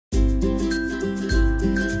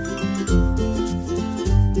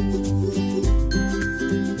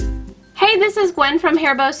this is Gwen from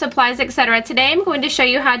Hairbow Supplies, etc. Today I'm going to show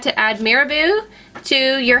you how to add Marabou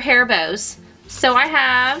to your hair bows. So I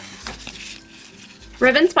have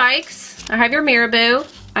ribbon spikes, I have your Marabou,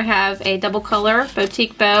 I have a double color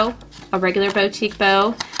boutique bow, a regular boutique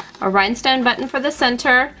bow, a rhinestone button for the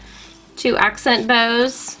center, 2 accent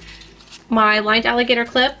bows, my lined alligator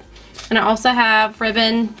clip, and I also have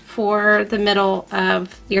ribbon for the middle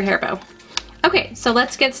of your hair bow. Okay, so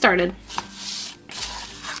let's get started.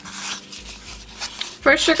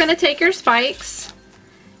 First you're going to take your spikes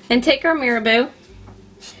and take our Marabou.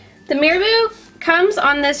 The Marabou comes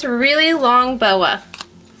on this really long boa.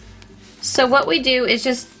 So what we do is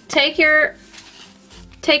just take your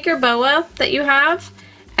boa that you have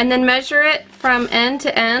and then measure it from end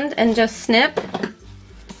to end and just snip.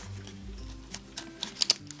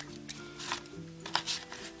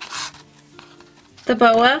 The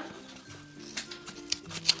boa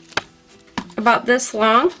about this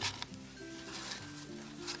long,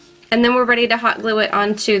 and then we're ready to hot glue it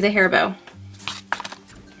onto the hair bow.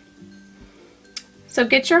 So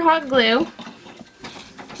get your hot glue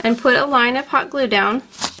and put a line of hot glue down.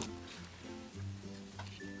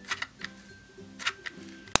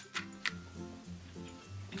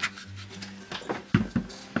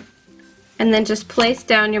 And then just place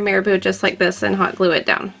down your Marabou just like this and hot glue it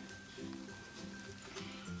down.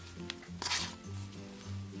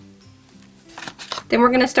 Then we're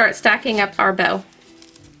going to start stacking up our bow.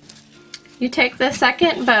 You take the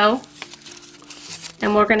second bow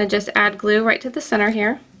and we're going to just add glue right to the center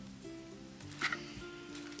here.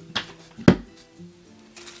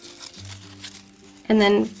 And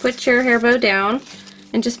then put your hair bow down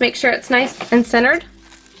and just make sure it's nice and centered.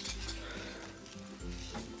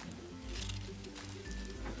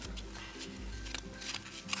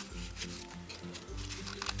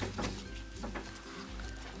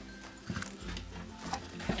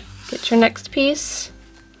 Get your next piece.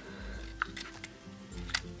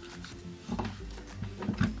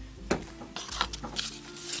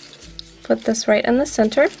 Put this right in the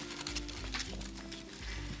center.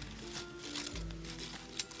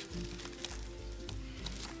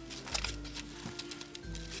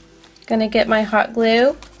 Gonna get my hot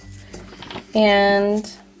glue and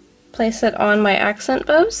place it on my accent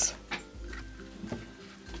bows.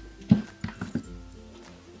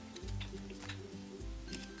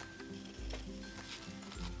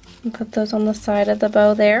 And put those on the side of the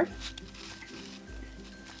bow there.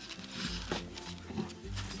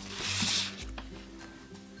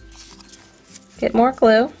 Get more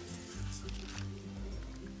glue.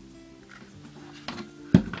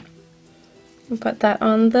 And put that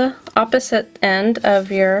on the opposite end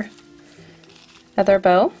of your other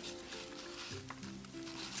bow.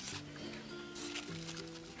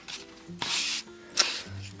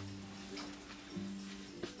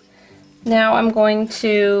 Now I'm going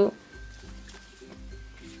to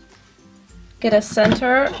get a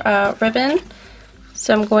center ribbon.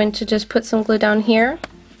 So I'm going to just put some glue down here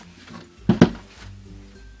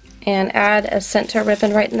and add a center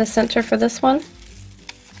ribbon right in the center for this one.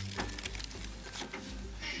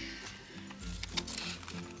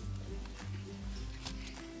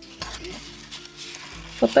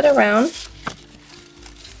 Flip it around.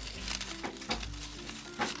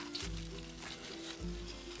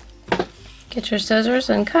 Get your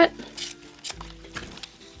scissors and cut.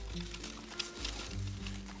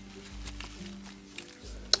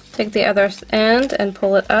 Take the other end and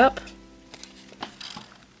pull it up.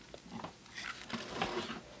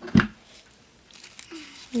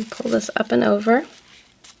 And pull this up and over.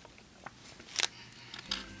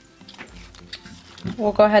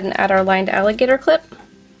 We'll go ahead and add our lined alligator clip.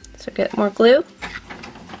 So get more glue.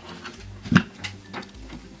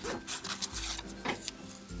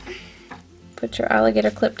 Put your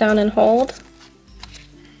alligator clip down and hold.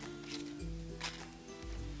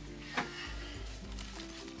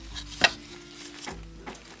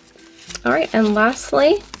 Alright, and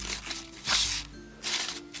lastly,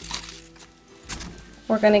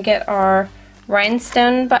 we're going to get our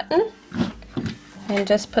rhinestone button and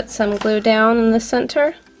just put some glue down in the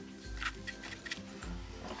center.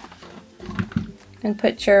 And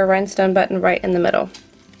put your rhinestone button right in the middle.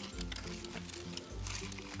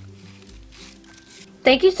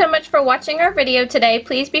 Thank you so much for watching our video today.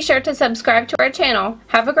 Please be sure to subscribe to our channel.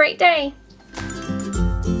 Have a great day!